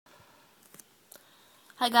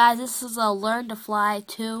Hi guys, this is a Learn to Fly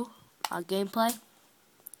 2 gameplay.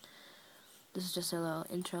 This is just a little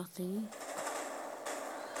intro thingy.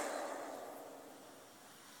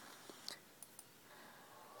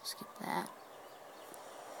 Skip that.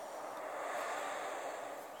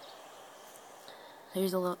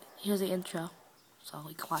 Here's the intro, so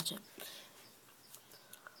we can watch it.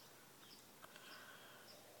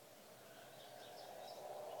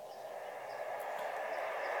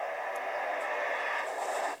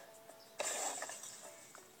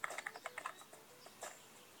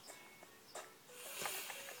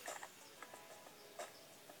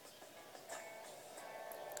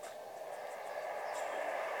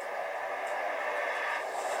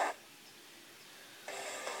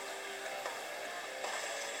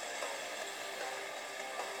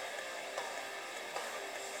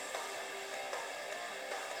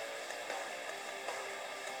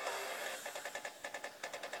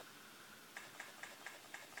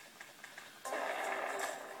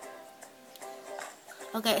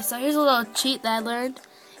 Okay, so here's a little cheat that I learned.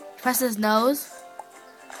 Press his nose,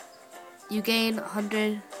 you gain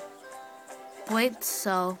 100 points.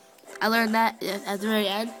 So I learned that at the very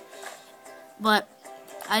end, but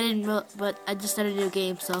I didn't. But I just started a new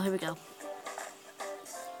game, so here we go.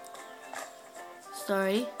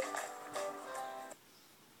 Story.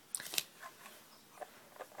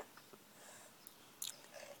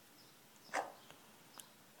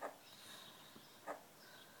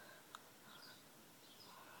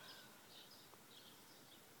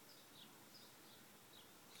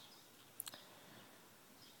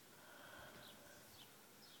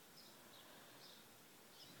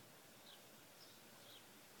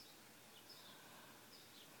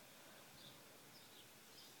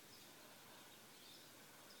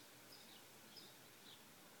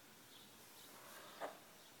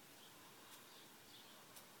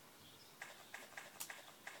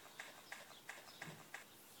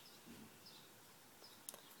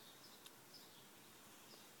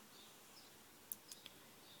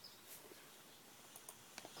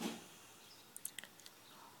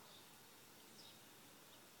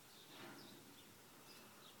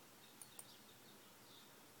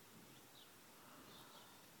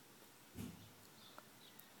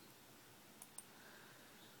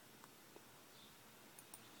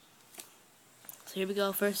 So here we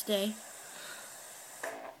go, first day.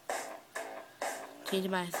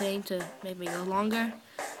 Changing my thing to make me go longer.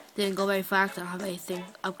 Didn't go very far because I don't have anything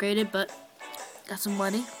upgraded, but got some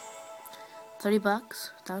money. 30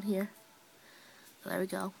 bucks down here. So there we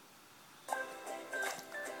go.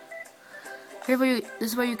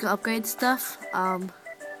 This is where you can upgrade stuff.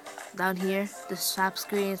 Down here, the shop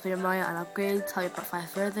screen is for your money on upgrades. How you fly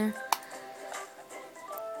further.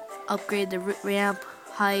 Upgrade the ramp,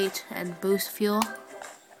 height, and boost fuel.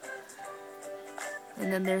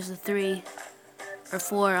 And then there's the 3 or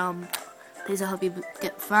 4 things that help you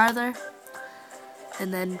get farther.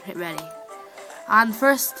 And then hit ready. On the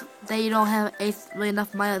first day, you don't have really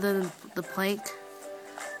enough money other than the plank.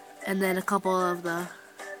 And then a couple of the...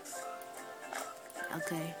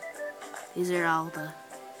 Okay. These are all the...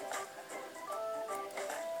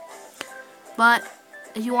 But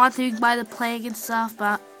if you want to, you can buy the plank and stuff,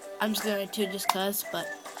 but I'm just going to just cause, but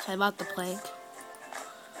so I bought the plank.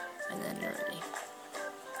 And then you're ready.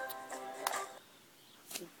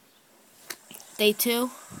 Day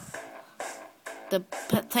 2. The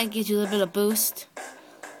plank gives you a little bit of boost.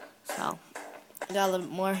 So I got a little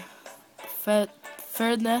bit more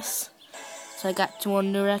furthness. So I got 2 more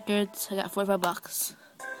new records. I got 45 bucks.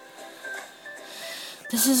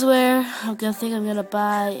 This is where I'm gonna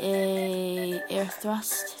buy a air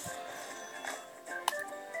thrust.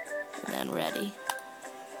 And then ready.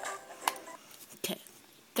 Okay.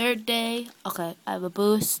 3rd day. Okay, I have a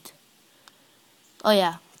boost. Oh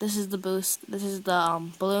yeah, this is the boost. This is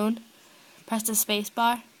the balloon. Press the space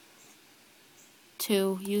bar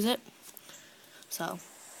to use it. So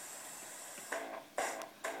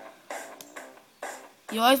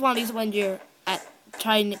you always want to use it when you're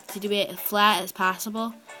trying to do it as flat as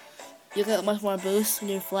possible. You'll get much more boost when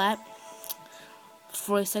you're flat.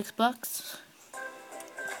 46 bucks.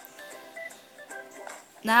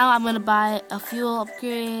 Now I'm gonna buy a fuel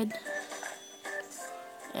upgrade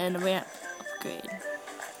and a ramp upgrade.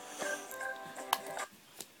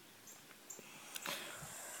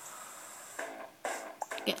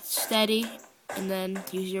 Get steady and then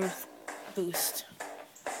use your boost.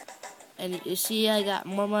 And you see I got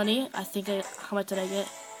more money. I think how much did I get?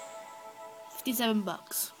 57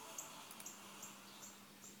 bucks.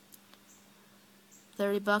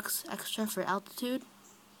 30 bucks extra for altitude.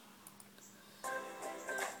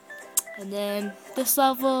 And then this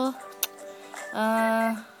level,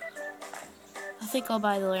 I think I'll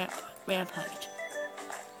buy the ramp height.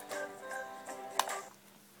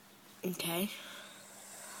 Okay.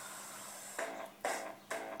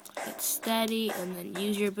 Get steady and then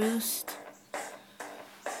use your boost.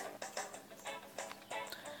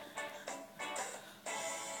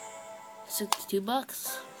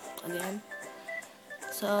 $62 again.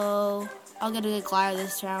 So I'll get a good glider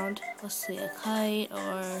this round. Let's see, a kite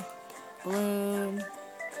or balloon.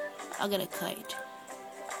 I'll get a kite.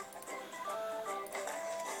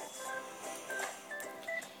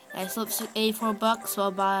 I slipped $84, so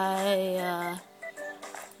I'll buy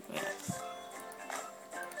ramp.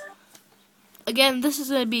 Again, this is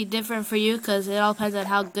going to be different for you because it all depends on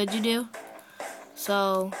how good you do.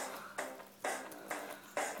 So,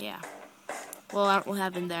 yeah. Well, I don't know what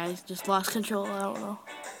happened there. I just lost control. I don't know.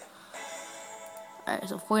 Alright,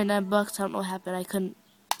 so $49. I don't know what happened.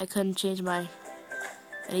 I couldn't change my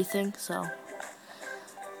anything. So,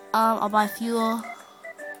 I'll buy fuel.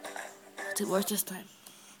 It worked this time.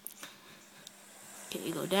 Okay,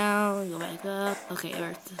 you go down, you go back up. Okay, it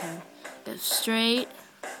worked this time. Go straight,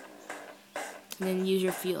 and then use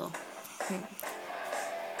your fuel.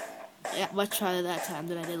 Yeah, much farther that time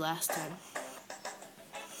than I did last time.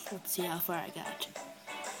 Let's see how far I got.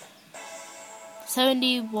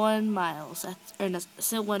 71 miles. That's, or no,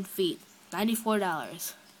 71 feet.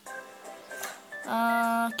 $94.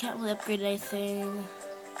 Can't really upgrade anything.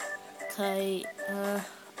 Kite.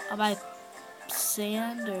 I'll buy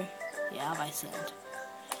sand or yeah, I'll buy sand.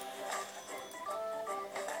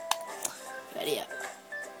 Ready up.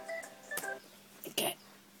 Okay.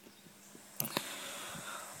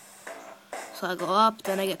 So I go up,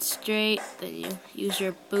 then I get straight, then you use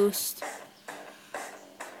your boost.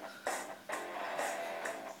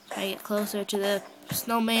 Try to get closer to the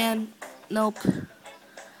snowman. Nope.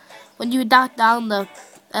 When you knock down the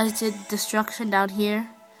acid destruction down here,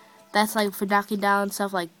 that's like for knocking down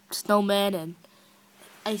stuff like snowmen and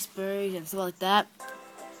icebergs and stuff like that.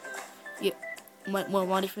 You want more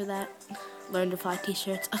money for that? Learn to fly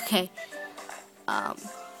t-shirts. Okay.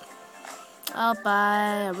 I'll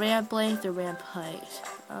buy a ramp length or ramp height.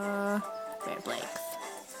 Ramp length.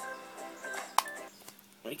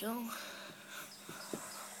 There we go.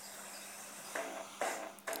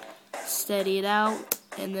 Steady it out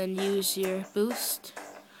and then use your boost.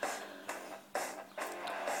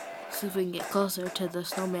 See if we can get closer to the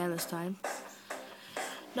snowman this time.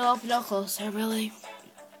 Nope, no closer, really.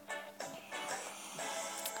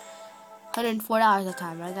 $104 a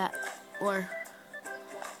time. I got, or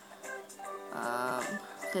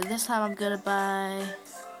okay, this time I'm gonna buy.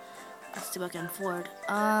 Let's see if I can afford.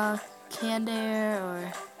 Candair or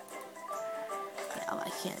yeah, I'll buy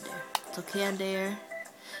Candair. So Candair.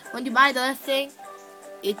 When you buy the other thing,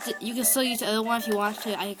 you can still use the other one if you want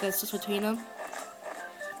to. I can switch between them.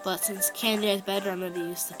 But since Candair is better, I'm gonna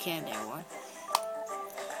use the Candair one.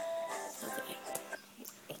 Okay,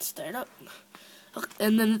 let's start up. Okay,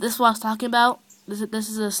 and then this is what I was talking about. This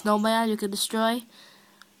is a snowman you can destroy,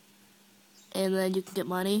 and then you can get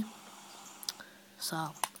money.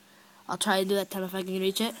 So I'll try to do that time if I can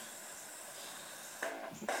reach it.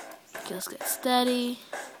 Okay, let's get steady.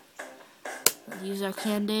 Let's use our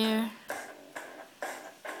Candair.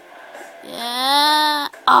 Yeah.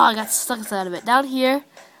 Oh, I got stuck inside of it. Down here,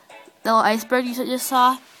 the little iceberg you just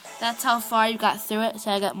saw. That's how far you got through it.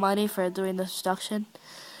 So I got money for doing the destruction.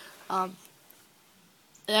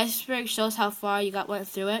 The iceberg shows how far you went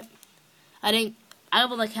through it. I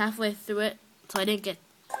went like halfway through it, so I didn't get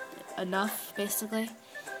enough, basically.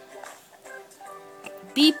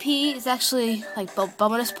 BP is actually like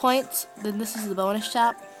bonus points. Then this is the bonus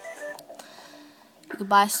shop. You can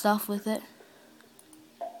buy stuff with it.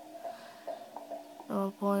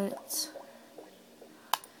 No points.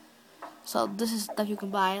 So this is stuff you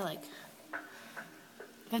can buy, like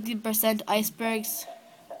 50% icebergs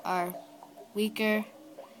are weaker.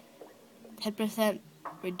 10%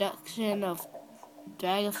 reduction of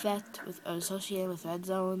drag effect associated with red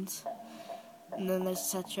zones, and then there's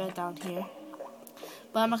etc. down here.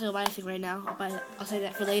 But I'm not gonna buy anything right now. I'll say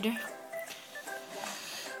that for later.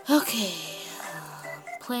 Okay,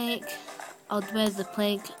 plank. I'll do the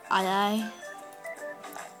plank II.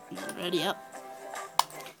 And then ready up.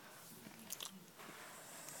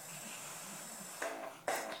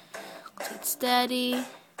 Get steady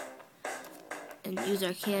and use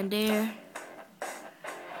our Candair.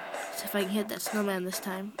 See if I can hit that snowman this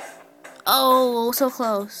time. Oh, so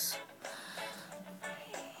close.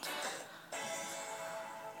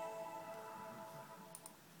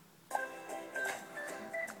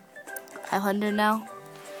 $500 now.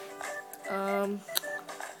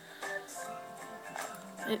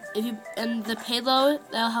 If you and the payload,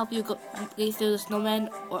 that'll help you get through the snowman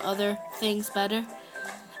or other things better.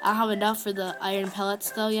 I don't have enough for the iron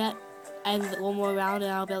pellets though yet. And one more round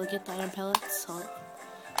and I'll be able to get the iron pellets. So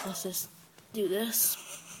let's just do this.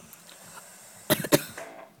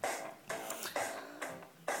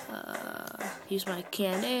 Use my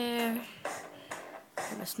canned air.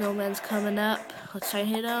 And the snowman's coming up. Let's try and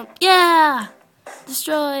hit him. Yeah!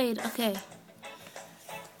 Destroyed! Okay.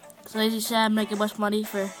 So as you said, I'm making much money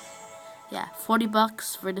for, yeah,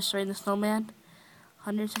 $40 for destroying the snowman.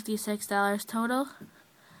 $166 total.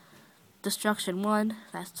 Destruction 1,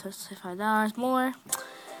 that's $25 more.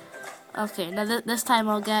 Okay, now this time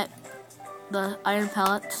I'll get the iron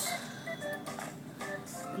pellets.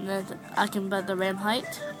 And then I can buy the ram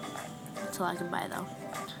height. That's all I can buy though.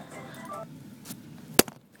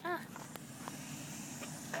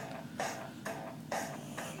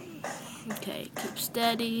 Okay, keep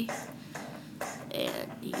steady. And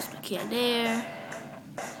use my canned air.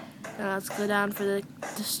 Now let's go down for the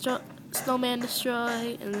snowman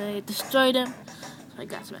destroy. And they destroyed him. So I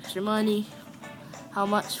got some extra money. How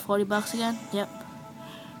much? $40 again? Yep.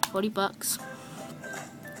 $40.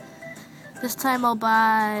 This time I'll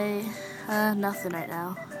buy nothing right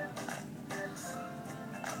now.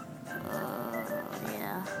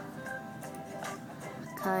 Yeah.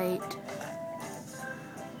 Kite.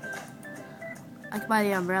 I can buy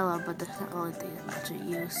the umbrella, but that's not really that much of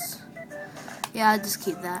use. Yeah, I'll just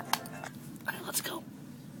keep that. Alright, let's go.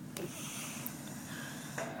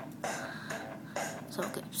 So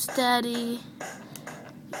get steady.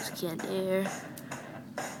 Use canned air.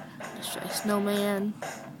 Destroy snowman.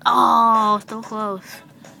 Oh, so close.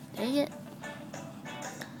 Dang it.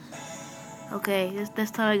 Okay,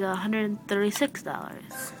 this time I got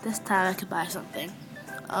 $136. This time I could buy something.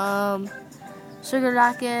 Sugar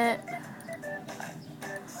rocket.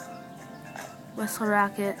 Whistle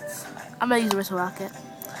rockets. I'm gonna use a whistle rocket.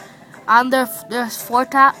 There's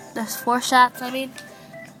four shots. I mean,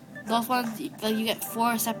 those ones you get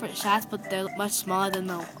 4 separate shots, but they're much smaller than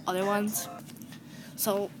the other ones.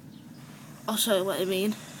 So I'll show you what I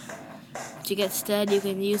mean. To get steady, you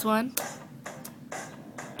can use one,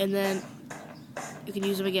 and then you can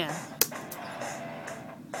use them again.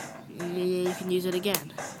 You can use it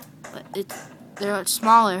again, but they're much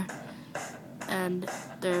smaller and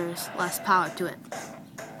there's less power to it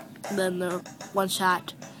than the one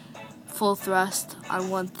shot full thrust on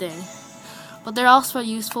one thing. But they're also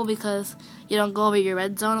useful because you don't go over your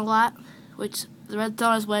red zone a lot, which the red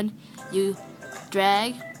zone is when you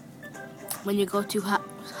drag when you go too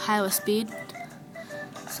high of a speed.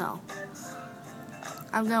 So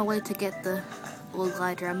I'm gonna wait to get the old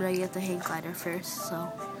glider. I'm gonna get the hang glider first,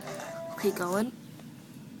 so keep going.